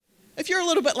you're a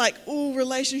little bit like, oh,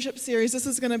 relationship series, this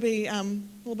is going to be a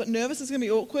little bit nervous, this is going to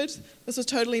be awkward. This was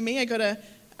totally me. I got a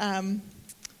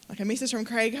message from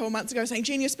Craig a couple months ago saying,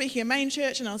 Jen, you're speaking at Main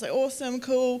Church. And I was like, awesome,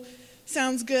 cool,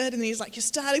 sounds good. And he's like, you're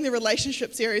starting the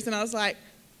relationship series. And I was like,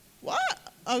 what?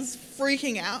 I was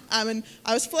freaking out. And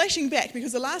I was flashing back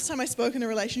because the last time I spoke in a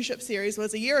relationship series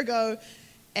was a year ago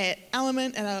at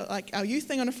Element at our youth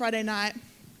thing on a Friday night.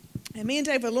 And me and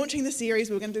Dave were launching the series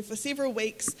we were going to do for several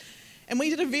weeks. And we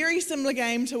did a very similar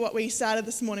game to what we started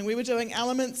this morning. We were doing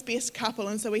Element's best couple.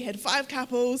 And so we had 5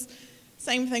 couples,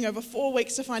 same thing over 4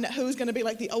 weeks to find out who was going to be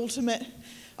like the ultimate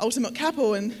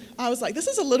couple. And I was like, this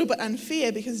is a little bit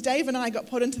unfair because Dave and I got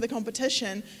put into the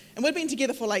competition and we'd been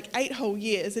together for like 8 whole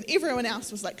years and everyone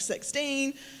else was like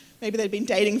 16. Maybe they'd been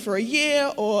dating for a year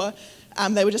or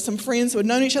they were just some friends who had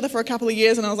known each other for a couple of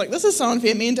years. And I was like, this is so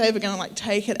unfair. Me and Dave are going to like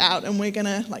take it out and we're going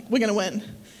to win.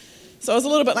 So I was a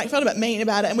little bit felt a bit mean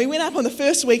about it. And we went up on the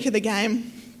first week of the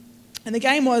game. And the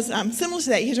game was similar to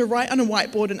that. You had to write on a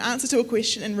whiteboard an answer to a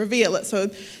question and reveal it. So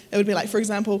it would be like, for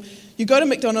example, you go to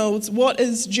McDonald's, what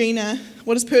is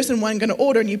person 1 going to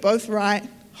order? And you both write,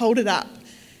 hold it up.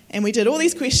 And we did all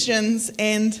these questions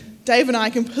and Dave and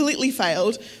I completely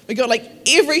failed. We got like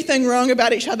everything wrong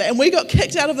about each other and we got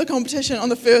kicked out of the competition on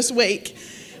the first week.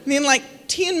 And then like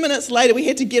 10 minutes later we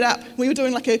had to get up. We were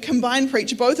doing like a combined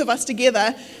preach, both of us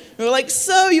together. We were like,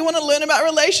 so you want to learn about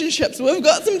relationships? We've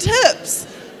got some tips.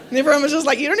 And everyone was just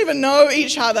like, you don't even know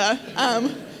each other.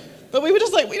 But we were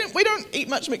just like, we don't eat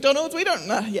much McDonald's. We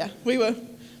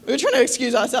were trying to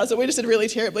excuse ourselves, but we just did really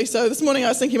terribly. So this morning I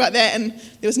was thinking about that, and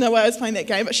there was no way I was playing that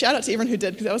game. But shout out to everyone who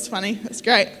did, because that was funny. That's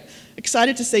great.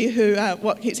 Excited to see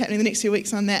what keeps happening the next few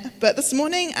weeks on that. But this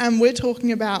morning we're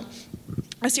talking about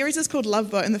a series is called Love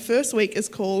Boat, and the first week is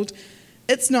called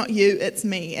It's Not You, It's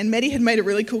Me. And Maddie had made a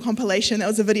really cool compilation. That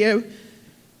was a video.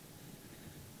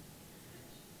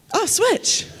 Oh,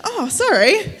 Switch. Oh,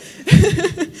 sorry.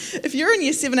 If you're in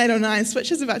year 7, 8, or 9, Switch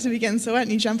is about to begin, so why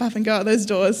don't you jump up and go out those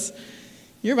doors?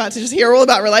 You're about to just hear all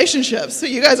about relationships. So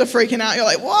you guys are freaking out. You're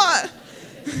like, what?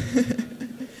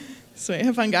 Sweet,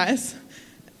 have fun, guys.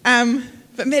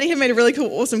 But Maddie had made a really cool,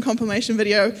 awesome compilation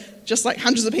video, just like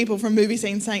hundreds of people from movie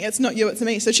scenes saying, it's not you, it's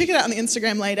me. So check it out on the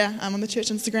Instagram later, on the church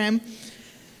Instagram.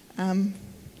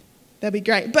 That'd be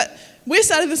great. But we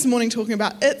started this morning talking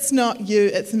about it's not you,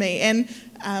 it's me. And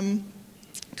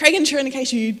Craig and Sharon, in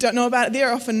case you don't know about it,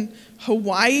 they're off in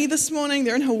Hawaii this morning.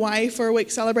 They're in Hawaii for a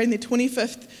week celebrating their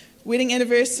 25th wedding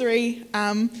anniversary.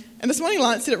 And this morning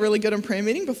Lance said it really good in prayer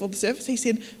meeting before the service. He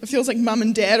said, it feels like mum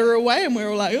and dad are away. And we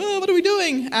were all like, oh, what are we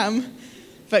doing?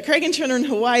 But Craig and Sharon are in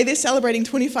Hawaii. They're celebrating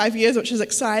 25 years, which is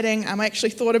exciting. I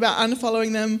actually thought about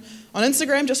unfollowing them on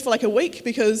Instagram just for like a week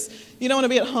because you don't want to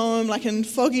be at home like in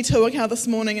foggy Tuakau this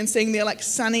morning and seeing their like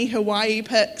sunny Hawaii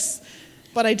pics.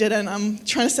 But I didn't. I'm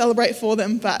trying to celebrate for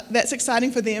them, but that's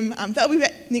exciting for them. They'll be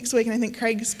back next week, and I think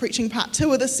Craig's preaching part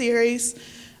 2 of this series.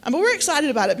 But we're excited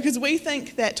about it because we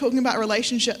think that talking about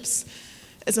relationships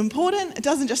is important. It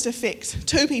doesn't just affect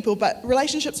 2 people, but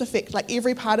relationships affect like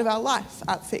every part of our life. It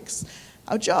affects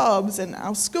our jobs and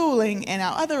our schooling and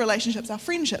our other relationships, our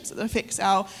friendships. It affects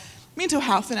our mental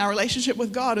health and our relationship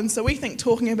with God. And so we think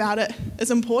talking about it is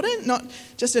important, not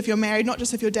just if you're married, not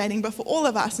just if you're dating, but for all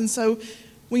of us. And so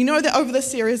we know that over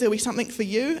this series there'll be something for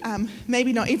you.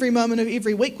 Maybe not every moment of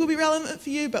every week will be relevant for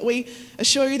you, but we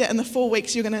assure you that in the 4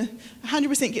 weeks you're going to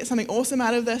 100% get something awesome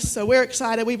out of this. So we're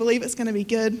excited. We believe it's going to be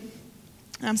good.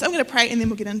 So I'm going to pray and then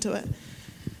we'll get into it.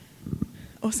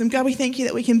 Awesome. God, we thank you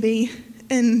that we can be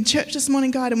in church this morning,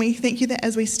 God, and we thank you that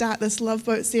as we start this Love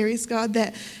Boat series, God,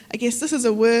 that I guess this is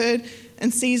a word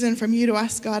and season from you to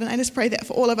us, God, and I just pray that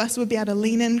for all of us we'll be able to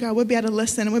lean in, God, we'll be able to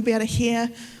listen, and we'll be able to hear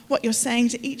what you're saying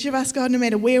to each of us, God, no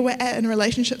matter where we're at in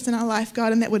relationships in our life,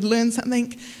 God, and that would learn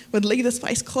something, would lead this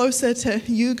place closer to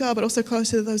you, God, but also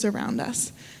closer to those around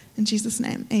us. In Jesus'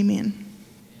 name, amen.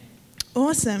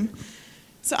 Awesome.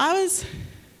 So I was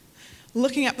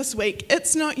looking up this week,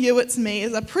 it's not you, it's me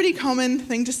is a pretty common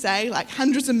thing to say, like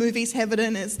hundreds of movies have it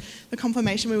in as the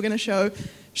confirmation we were going to show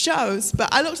shows. But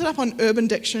I looked it up on Urban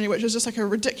Dictionary, which is just like a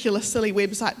ridiculous, silly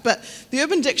website. But the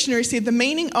Urban Dictionary said the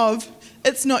meaning of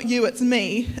it's not you, it's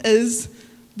me is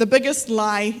the biggest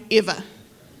lie ever.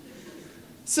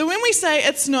 So when we say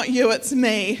it's not you, it's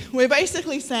me, we're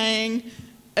basically saying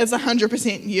it's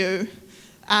 100% you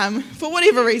for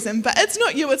whatever reason. But it's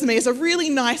not you, it's me is a really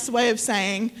nice way of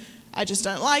saying I just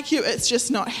don't like you, it's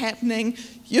just not happening,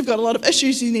 you've got a lot of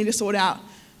issues you need to sort out,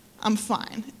 I'm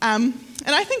fine. And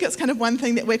I think it's kind of one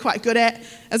thing that we're quite good at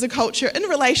as a culture in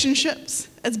relationships,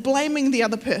 is blaming the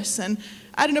other person.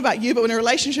 I don't know about you, but when a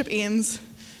relationship ends,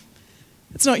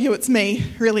 it's not you, it's me,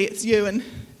 really it's you, and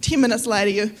 10 minutes later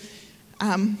you're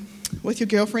with your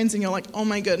girlfriends and you're like, oh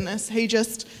my goodness, he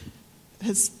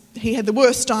had the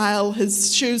worst style,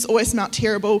 his shoes always smelled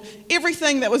terrible,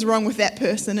 everything that was wrong with that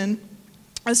person. And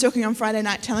I was talking on Friday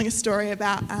night telling a story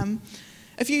about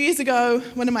a few years ago,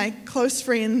 one of my close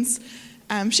friends,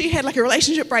 she had like a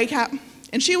relationship breakup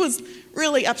and she was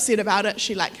really upset about it.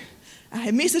 She had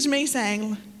messaged me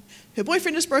saying her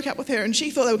boyfriend just broke up with her and she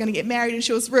thought they were going to get married and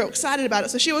she was real excited about it.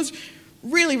 So she was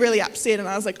really, really upset, and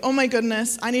I was like, oh my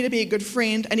goodness, I need to be a good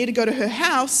friend. I need to go to her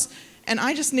house and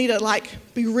I just need to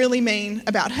be really mean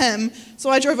about him. So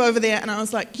I drove over there and I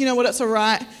was like, you know what, it's all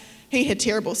right. He had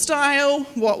terrible style.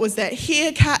 What was that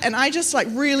haircut? And I just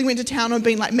really went to town on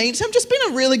being mean to him, just being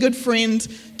a really good friend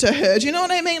to her. Do you know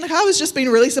what I mean? I was just being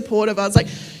really supportive. I was like,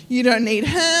 you don't need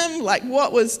him.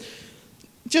 What was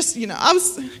just, I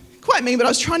was quite mean, but I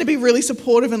was trying to be really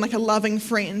supportive and a loving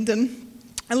friend. And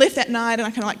I left that night and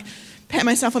I kind of pat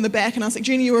myself on the back and I was like,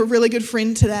 Jenny, you were a really good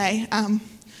friend today.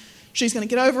 She's going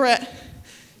to get over it.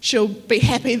 She'll be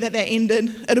happy that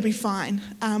ended. It'll be fine.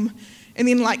 And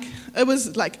then it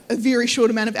was a very short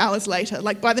amount of hours later,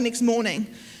 by the next morning,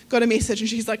 got a message and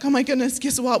she's like, oh my goodness,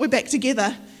 guess what? We're back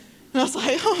together. And I was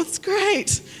like, oh, it's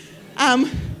great. I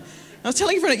was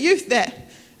telling everyone at youth that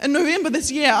in November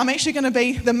this year, I'm actually going to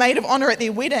be the maid of honor at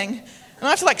their wedding. And I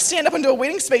have to stand up and do a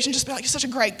wedding speech and just be like, you're such a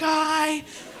great guy.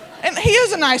 And he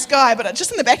is a nice guy, but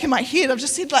just in the back of my head, I've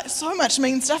just said so much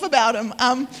mean stuff about him.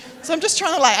 So I'm just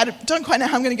trying to I don't quite know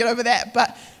how I'm going to get over that,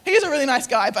 but he is a really nice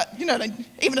guy. But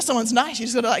even if someone's nice, you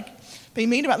just got to be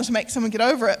mean about them to make someone get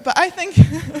over it. But I think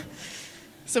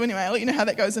so. Anyway, I'll let you know how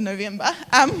that goes in November.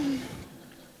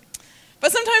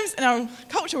 But sometimes in our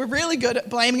culture, we're really good at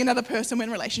blaming another person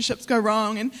when relationships go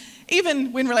wrong, and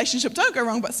even when relationships don't go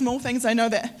wrong, but small things. I know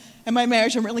that in my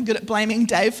marriage, I'm really good at blaming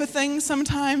Dave for things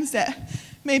sometimes that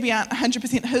maybe aren't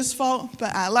 100% his fault.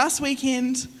 But last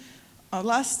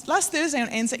Thursday on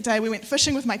Anzac Day, we went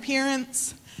fishing with my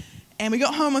parents, and we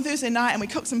got home on Thursday night, and we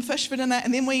cooked some fish for dinner,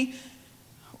 and then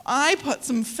I put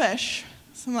some fish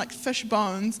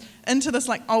bones, into this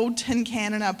old tin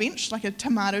can in our bench, a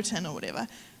tomato tin or whatever,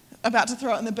 about to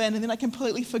throw it in the bin, and then I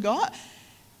completely forgot.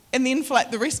 And then for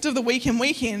the rest of the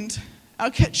weekend,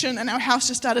 our kitchen and our house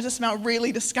just started to smell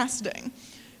really disgusting.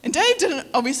 And Dave didn't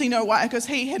obviously know why, because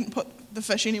he hadn't put the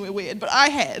fish anywhere weird, but I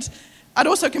had. I'd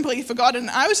also completely forgotten.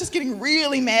 I was just getting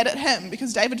really mad at him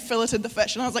because David filleted the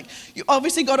fish, and I was like, you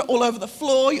obviously got it all over the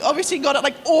floor, you obviously got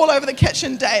it all over the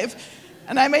kitchen, Dave.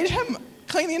 And I made him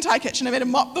clean the entire kitchen. I made him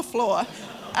mop the floor.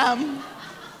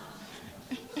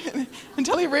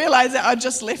 Until he realised that I'd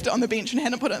just left it on the bench and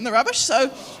hadn't put it in the rubbish.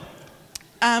 So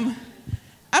I'm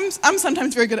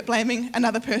sometimes very good at blaming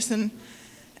another person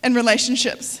in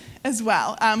relationships as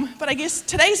well. But I guess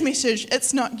today's message,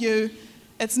 it's not you,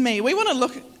 it's me. We want to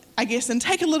look, and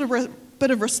take a little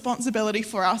bit of responsibility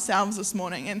for ourselves this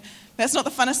morning. And that's not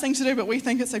the funnest thing to do, but we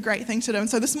think it's a great thing to do. And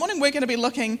so this morning we're going to be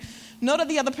looking not at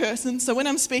the other person. So when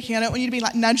I'm speaking, I don't want you to be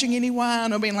nudging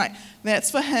anyone or being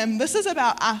that's for him. This is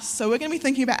about us. So we're going to be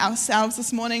thinking about ourselves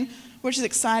this morning, which is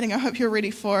exciting. I hope you're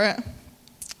ready for it.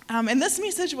 And this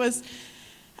message was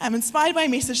inspired by a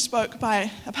message spoke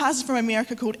by a pastor from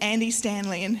America called Andy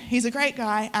Stanley. And he's a great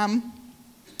guy.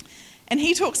 And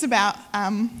he talks about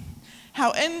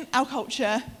how in our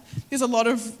culture, there's a lot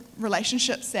of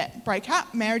relationships that break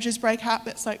up, marriages break up.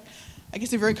 That's a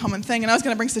very common thing. And I was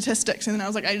going to bring statistics, and then I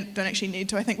was like, I don't actually need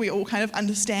to. I think we all kind of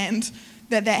understand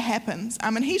that happens.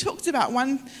 And he talks about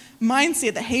one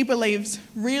mindset that he believes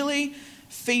really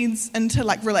feeds into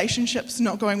relationships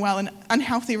not going well and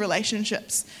unhealthy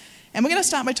relationships. And we're going to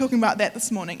start by talking about that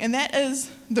this morning. And that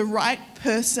is the right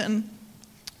person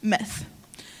myth.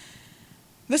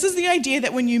 This is the idea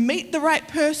that when you meet the right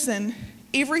person,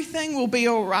 everything will be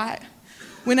all right.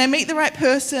 When I meet the right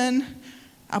person,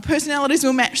 our personalities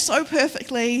will match so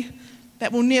perfectly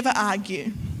that we'll never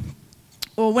argue.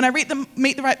 Or when I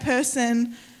meet the right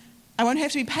person, I won't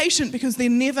have to be patient because they're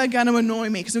never going to annoy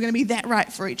me because we're going to be that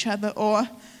right for each other. Or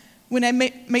when I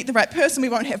meet the right person, we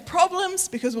won't have problems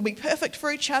because we'll be perfect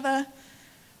for each other.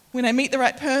 When I meet the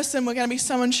right person, we're going to be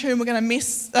so in tune, we're going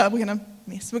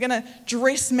to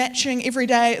dress matching every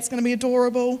day, it's going to be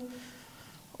adorable.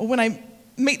 Or when I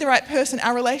meet the right person,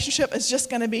 our relationship is just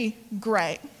going to be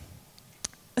great.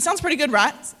 It sounds pretty good,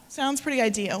 right? Sounds pretty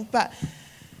ideal. But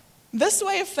this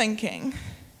way of thinking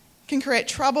can create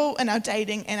trouble in our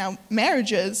dating and our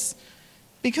marriages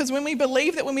because when we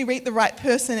believe that when we meet the right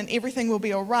person and everything will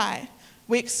be all right,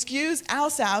 we excuse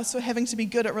ourselves for having to be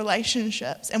good at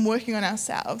relationships and working on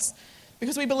ourselves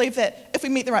because we believe that if we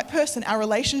meet the right person, our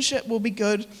relationship will be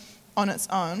good on its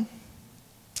own.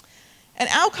 And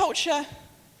our culture,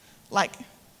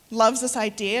 loves this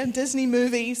idea. Disney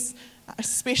movies,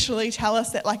 especially tell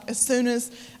us that like as soon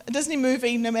as a Disney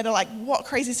movie, no matter like what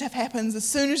crazy stuff happens, as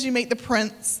soon as you meet the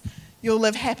prince, you'll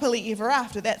live happily ever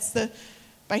after. That's the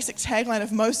basic tagline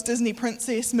of most Disney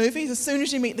princess movies. As soon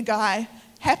as you meet the guy,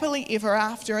 happily ever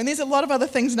after. And there's a lot of other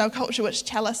things in our culture which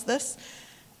tell us this.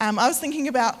 I was thinking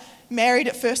about Married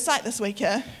at First Sight this week,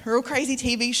 a real crazy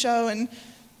TV show, and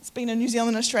it's been in New Zealand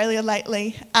and Australia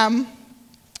lately. And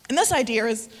this idea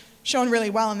is shown really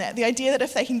well in that. The idea that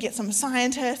if they can get some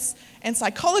scientists and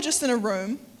psychologists in a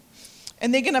room,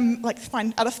 and they're going to like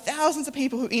find out of thousands of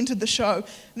people who entered the show,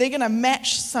 they're going to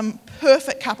match some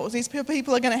perfect couples. These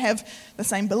people are going to have the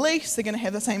same beliefs, they're going to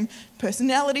have the same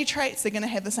personality traits, they're going to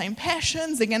have the same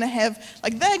passions, they're going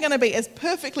to be as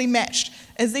perfectly matched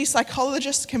as these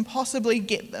psychologists can possibly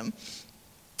get them.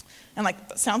 And like,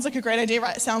 that sounds like a great idea,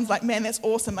 right? It sounds like, man, that's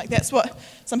awesome. Like, that's what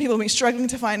some people have been struggling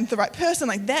to find the right person.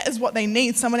 Like, that is what they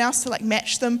need, someone else to like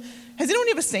match them. Has anyone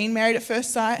ever seen Married at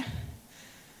First Sight?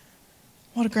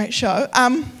 What a great show.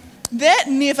 That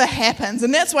never happens,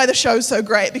 and that's why the show's so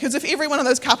great, because if every one of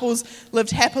those couples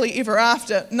lived happily ever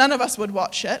after, none of us would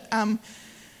watch it. In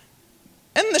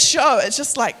the show, it's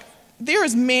just like, there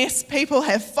is mess, people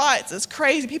have fights, it's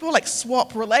crazy, people like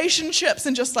swap relationships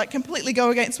and just like completely go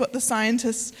against what the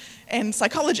scientists and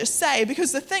psychologists say,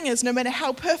 because the thing is, no matter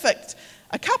how perfect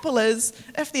a couple is,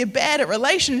 if they're bad at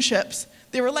relationships,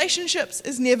 their relationships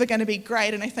is never going to be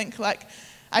great. And I think like,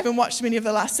 I haven't watched many of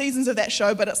the last seasons of that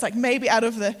show, but it's like maybe out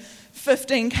of the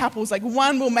 15 couples, like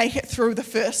one will make it through the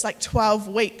first like 12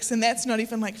 weeks, and that's not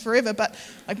even like forever, but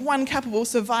like one couple will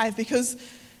survive because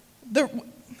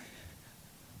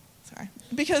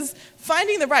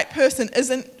finding the right person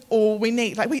isn't all we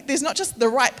need. Like there's not just the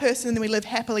right person and then we live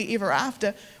happily ever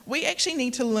after. We actually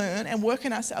need to learn and work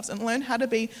on ourselves and learn how to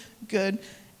be good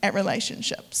at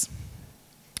relationships.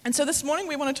 And so this morning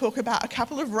we want to talk about a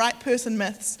couple of right person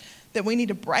myths that we need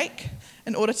to break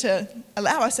in order to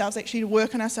allow ourselves actually to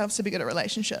work on ourselves to be good at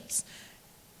relationships.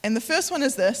 And the first one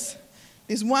is this: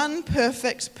 there's one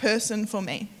perfect person for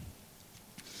me.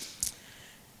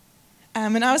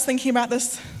 And I was thinking about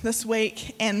this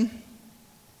week, and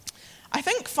I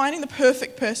think finding the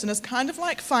perfect person is kind of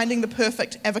like finding the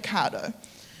perfect avocado.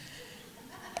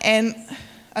 And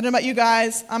I don't know about you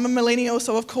guys, I'm a millennial,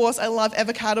 so of course I love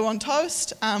avocado on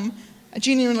toast. I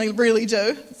genuinely really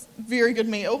do. It's a very good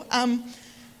meal. And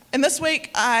this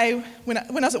week, when I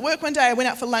was at work one day, I went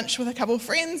out for lunch with a couple of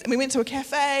friends, and we went to a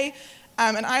cafe,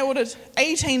 and I ordered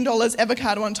 $18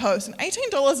 avocado on toast. And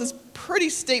 $18 is pretty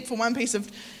steep for one piece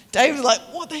of... Dave was like,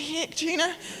 what the heck,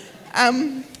 Gina?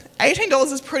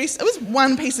 $18 is pretty... It was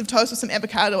one piece of toast with some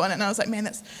avocado on it, and I was like, man,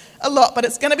 that's a lot, but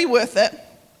it's going to be worth it.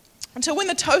 Until when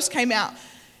the toast came out,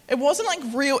 it wasn't like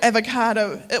real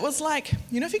avocado. It was like,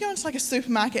 you know, if you go into like a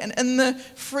supermarket and in the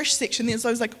fresh section there's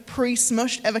those like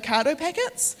pre-smushed avocado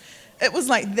packets? It was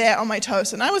like that on my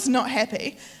toast, and I was not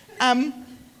happy.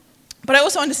 But I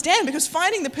also understand, because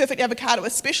finding the perfect avocado,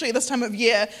 especially at this time of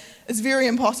year, is very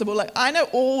impossible. Like, I know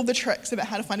all the tricks about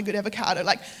how to find a good avocado,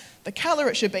 like the color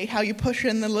it should be, how you push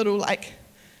in the little like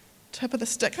tip of the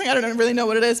stick thing. I don't really know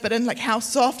what it is, but in like how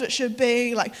soft it should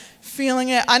be, like feeling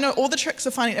it. I know all the tricks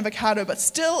of finding avocado, but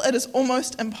still it is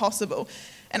almost impossible.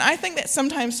 And I think that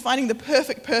sometimes finding the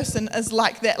perfect person is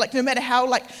like that. Like, no matter how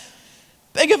like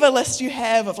big of a list you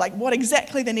have of like what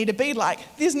exactly they need to be like,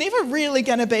 there's never really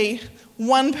going to be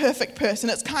one perfect person.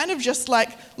 It's kind of just like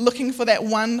looking for that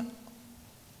one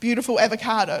beautiful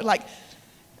avocado. Like,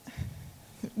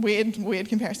 weird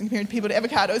comparison comparing people to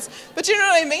avocados, but you know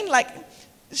what I mean? Like,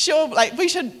 sure, like we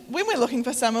should, when we're looking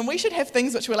for someone, we should have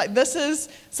things which we're like, this is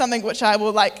something which I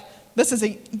will like, this is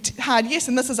a hard yes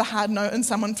and this is a hard no in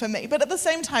someone for me. But at the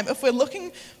same time, if we're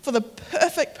looking for the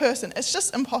perfect person, it's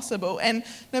just impossible. And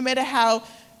no matter how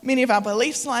many of our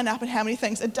beliefs line up and how many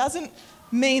things, it doesn't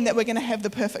mean that we're going to have the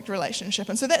perfect relationship.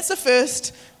 And so that's the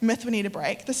first myth we need to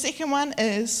break. The second one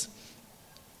is,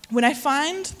 when I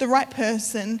find the right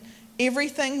person,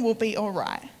 everything will be all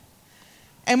right.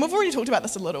 And we've already talked about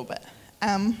this a little bit.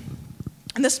 And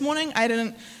this morning I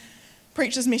didn't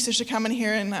preach this message to come in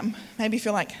here and maybe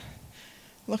feel like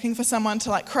looking for someone to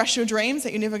like crush your dreams,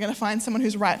 that you're never going to find someone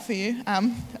who's right for you. That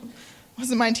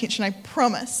wasn't my intention, I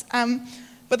promise.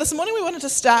 But this morning we wanted to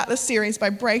start this series by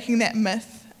breaking that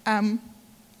myth.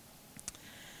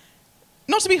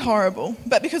 Not to be horrible,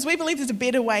 but because we believe there's a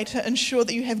better way to ensure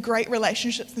that you have great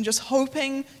relationships than just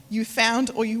hoping you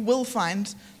found or you will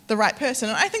find the right person.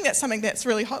 And I think that's something that's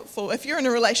really hopeful. If you're in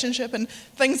a relationship and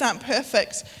things aren't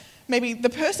perfect, maybe the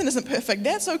person isn't perfect,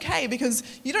 that's okay, because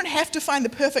you don't have to find the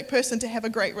perfect person to have a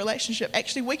great relationship.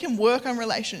 Actually, we can work on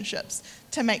relationships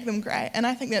to make them great, and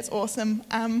I think that's awesome.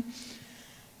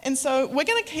 And so we're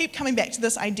going to keep coming back to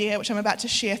this idea, which I'm about to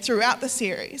share throughout the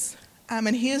series.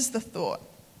 And here's the thought.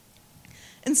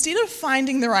 Instead of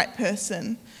finding the right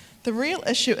person, the real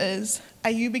issue is,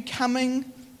 are you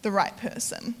becoming the right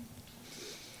person?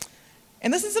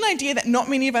 And this is an idea that not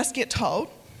many of us get told.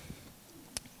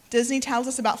 Disney tells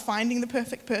us about finding the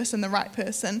perfect person, the right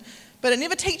person, but it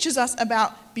never teaches us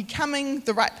about becoming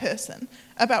the right person,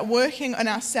 about working on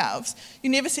ourselves. You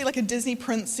never see like a Disney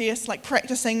princess like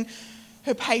practicing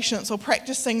her patience or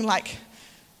practicing like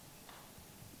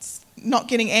not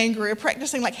getting angry or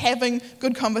practicing like having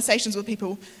good conversations with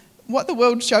people. What the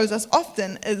world shows us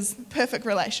often is perfect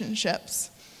relationships.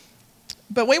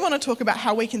 But we want to talk about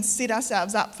how we can set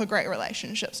ourselves up for great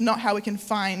relationships, not how we can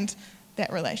find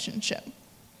that relationship.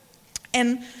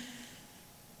 And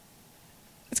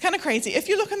it's kind of crazy. If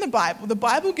you look in the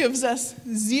Bible gives us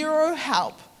zero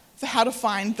help for how to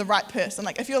find the right person.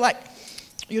 Like if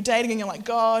you're dating and you're like,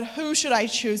 God, who should I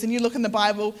choose? And you look in the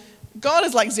Bible, God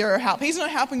is like zero help. He's not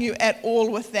helping you at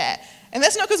all with that. And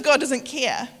that's not because God doesn't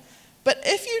care. But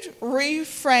if you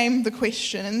reframe the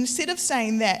question, and instead of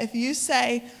saying that, if you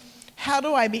say, how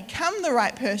do I become the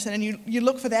right person? And you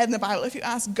look for that in the Bible. If you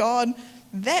ask God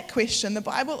that question, the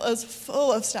Bible is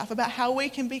full of stuff about how we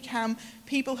can become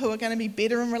people who are going to be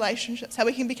better in relationships, how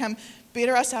we can become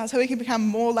better ourselves, how we can become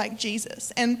more like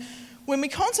Jesus. And when we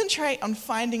concentrate on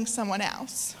finding someone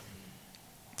else,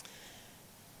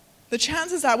 the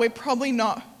chances are we're probably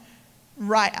not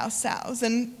right ourselves.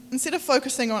 And instead of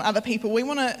focusing on other people, we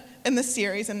want to, in this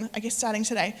series, and I guess starting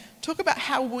today, talk about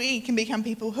how we can become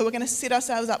people who are going to set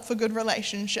ourselves up for good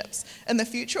relationships in the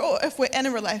future, or if we're in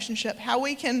a relationship, how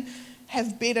we can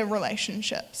have better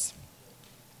relationships.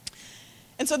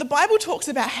 And so the Bible talks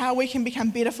about how we can become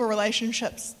better for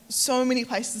relationships so many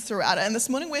places throughout it. And this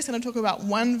morning we're just going to talk about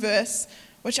one verse,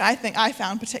 which I think I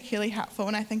found particularly helpful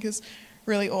and I think is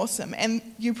really awesome. And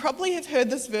you probably have heard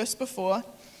this verse before,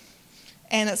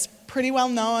 and it's pretty well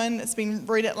known. It's been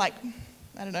read at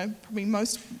probably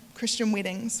most Christian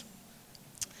weddings.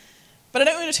 But I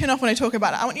don't want you to turn off when I talk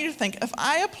about it. I want you to think, if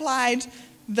I applied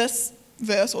this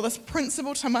verse or this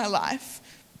principle to my life,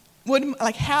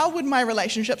 how would my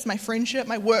relationships, my friendship,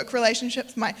 my work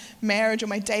relationships, my marriage or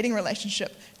my dating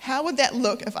relationship, how would that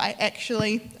look if I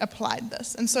actually applied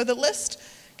this? And so the list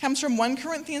comes from 1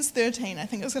 Corinthians 13. I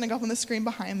think it's going to go up on the screen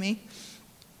behind me.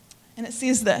 And it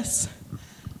says this: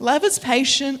 love is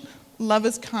patient, love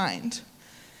is kind.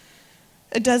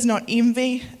 It does not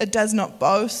envy, it does not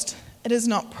boast, it is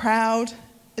not proud,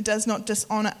 it does not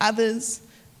dishonor others,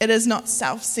 it is not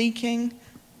self-seeking,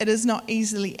 it is not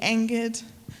easily angered,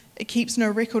 it keeps no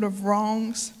record of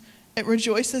wrongs, it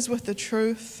rejoices with the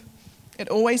truth, it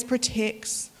always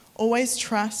protects, always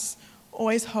trusts,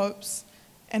 always hopes,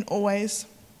 and always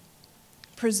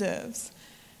preserves.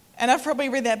 And I've probably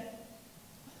read that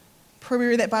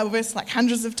Bible verse like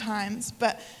hundreds of times,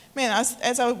 but man,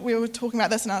 we were talking about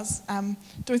this and I was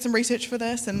doing some research for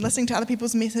this and listening to other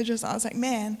people's messages, I was like,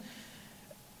 man,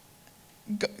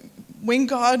 when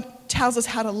God tells us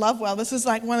how to love well, this is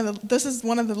one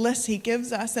of the lists he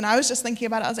gives us. And I was just thinking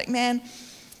about it. I was like, man,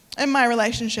 in my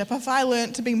relationship, if I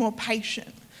learned to be more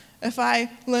patient, if I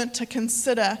learned to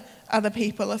consider other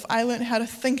people, if I learned how to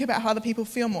think about how other people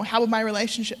feel more, how would my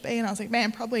relationship be? And I was like,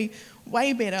 man, probably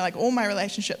way better, like all my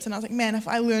relationships. And I was like, man, if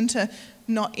I learned to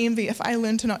not envy, if I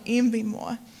learned to not envy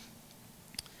more,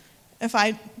 if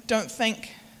I don't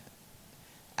think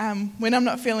when I'm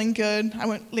not feeling good, I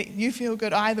won't let you feel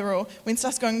good either, or when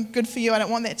stuff's going good for you, I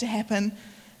don't want that to happen.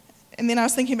 And then I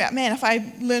was thinking about, man, if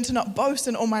I learn to not boast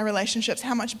in all my relationships,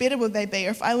 how much better would they be?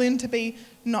 Or if I learn to be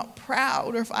not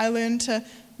proud, or if I learn to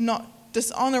not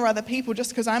dishonor other people just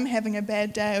because I'm having a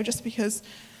bad day, or just because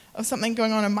of something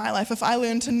going on in my life, if I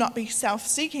learn to not be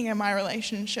self-seeking in my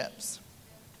relationships,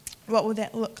 what would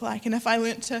that look like? And if I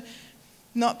learn to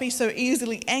not be so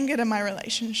easily angered in my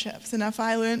relationships, and if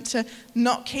I learned to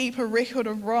not keep a record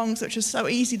of wrongs, which is so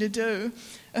easy to do,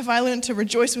 if I learned to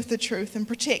rejoice with the truth and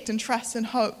protect and trust and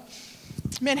hope,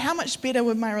 man, how much better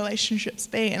would my relationships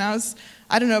be? And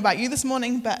I don't know about you this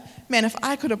morning, but man, if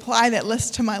I could apply that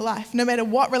list to my life, no matter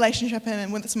what relationship I'm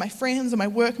in, whether it's my friends or my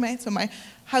workmates or my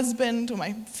husband or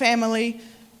my family,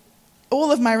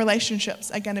 all of my relationships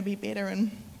are going to be better.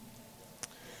 And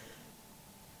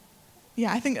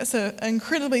yeah, I think it's an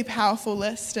incredibly powerful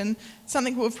list and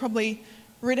something we've probably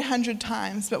read 100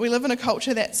 times, but we live in a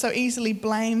culture that so easily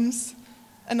blames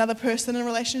another person in a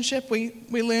relationship. We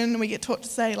learn and we get taught to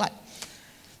say, like,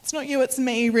 it's not you, it's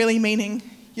me, really meaning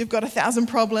you've got 1,000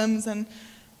 problems and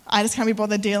I just can't be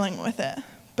bothered dealing with it.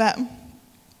 But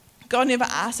God never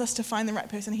asks us to find the right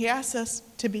person. He asks us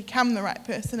to become the right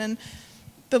person. And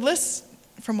the list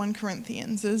from 1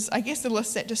 Corinthians is, I guess, the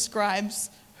list that describes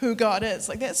who God is.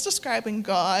 Like, that's describing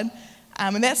God.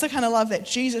 And that's the kind of love that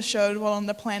Jesus showed while on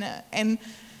the planet. And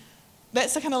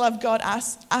that's the kind of love God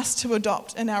asked us to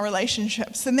adopt in our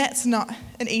relationships. And that's not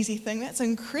an easy thing. That's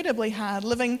incredibly hard.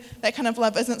 Living that kind of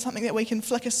love isn't something that we can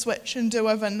flick a switch and do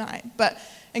overnight.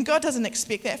 And God doesn't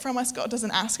expect that from us. God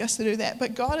doesn't ask us to do that.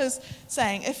 But God is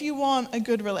saying, if you want a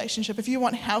good relationship, if you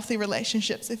want healthy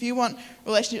relationships, if you want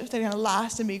relationships that are going to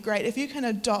last and be great, if you can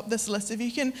adopt this list, if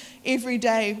you can every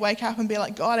day wake up and be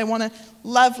like, God, I want to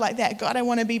love like that. God, I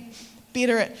want to be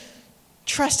better at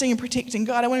trusting and protecting.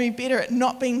 God, I want to be better at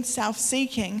not being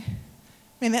self-seeking.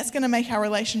 Man, that's going to make our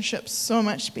relationships so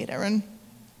much better. And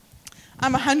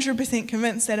I'm 100%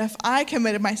 convinced that if I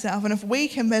committed myself and if we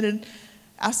committed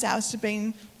ourselves to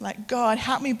being like, God,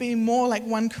 help me be more like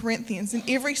 1 Corinthians, and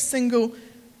every single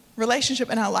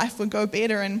relationship in our life would go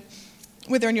better. And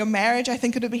whether in your marriage, I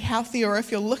think it would be healthy, or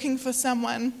if you're looking for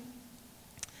someone,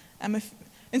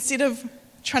 instead of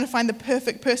trying to find the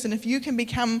perfect person, if you can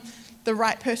become the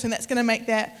right person, that's going to make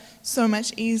that so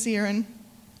much easier. And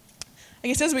I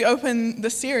guess as we open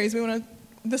the series,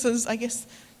 this is, I guess,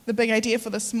 the big idea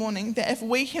for this morning, that if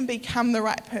we can become the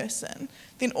right person,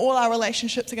 then all our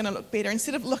relationships are going to look better.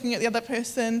 Instead of looking at the other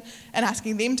person and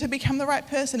asking them to become the right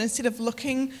person, instead of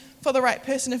looking for the right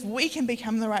person, if we can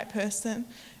become the right person,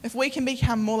 if we can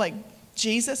become more like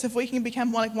Jesus, if we can become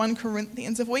more like 1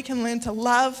 Corinthians, if we can learn to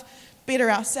love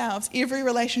better ourselves, every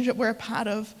relationship we're a part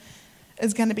of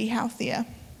is going to be healthier.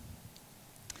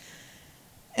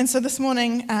 And so this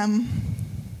morning, I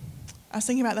was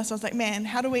thinking about this. I was like, man,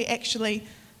 how do we actually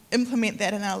implement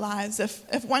that in our lives?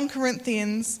 If 1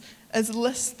 Corinthians is a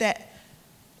list that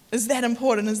is that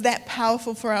important, is that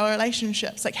powerful for our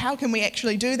relationships, like how can we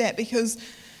actually do that? Because,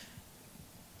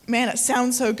 man, it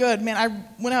sounds so good. Man,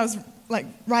 when I was like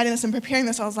writing this and preparing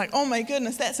this, I was like, oh my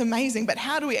goodness, that's amazing. But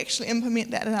how do we actually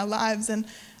implement that in our lives? And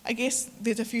I guess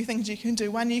there's a few things you can do.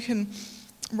 One, you can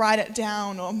write it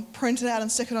down or print it out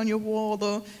and stick it on your wall,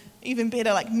 or even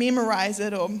better, like memorize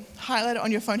it or highlight it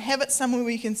on your phone. Have it somewhere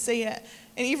where you can see it.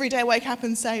 And every day wake up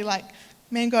and say, like,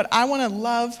 man, God, I want to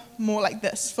love more like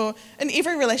this in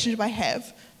every relationship I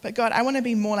have. But God, I want to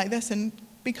be more like this, and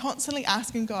be constantly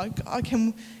asking God,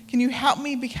 can you help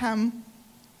me become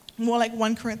more like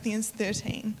 1 Corinthians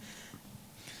 13?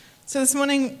 So this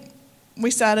morning we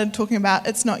started talking about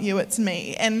it's not you, it's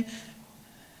me. And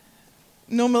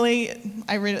normally,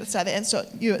 I read at the start that it's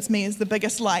not you, it's me is the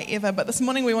biggest lie ever. But this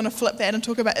morning we want to flip that and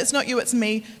talk about it's not you, it's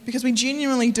me, because we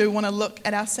genuinely do want to look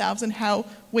at ourselves and how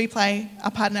we play a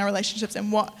part in our relationships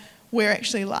and what we're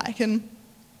actually like. And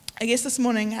I guess this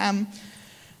morning,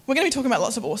 we're going to be talking about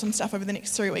lots of awesome stuff over the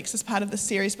next 3 weeks as part of this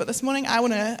series. But this morning I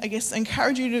want to, I guess,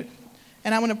 encourage you to,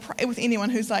 and I want to pray with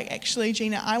anyone who's like, actually,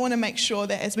 Gina, I want to make sure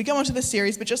that as we go into this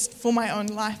series, but just for my own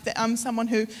life, that I'm someone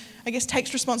who, I guess,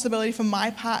 takes responsibility for my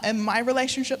part in my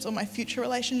relationships or my future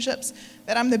relationships,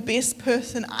 that I'm the best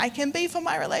person I can be for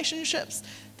my relationships,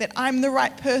 that I'm the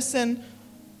right person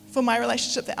for my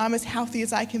relationship, that I'm as healthy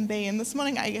as I can be. And this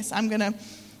morning, I guess I'm going to,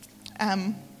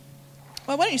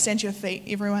 why don't you stand to your feet,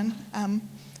 everyone? And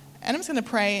I'm just going to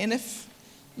pray, and if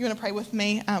you want to pray with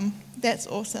me, that's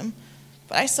awesome.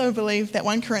 But I so believe that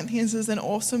 1 Corinthians is an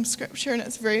awesome scripture, and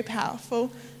it's very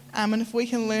powerful. And if we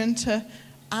can learn to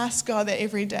ask God that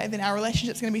every day, then our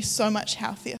relationship's going to be so much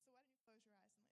healthier.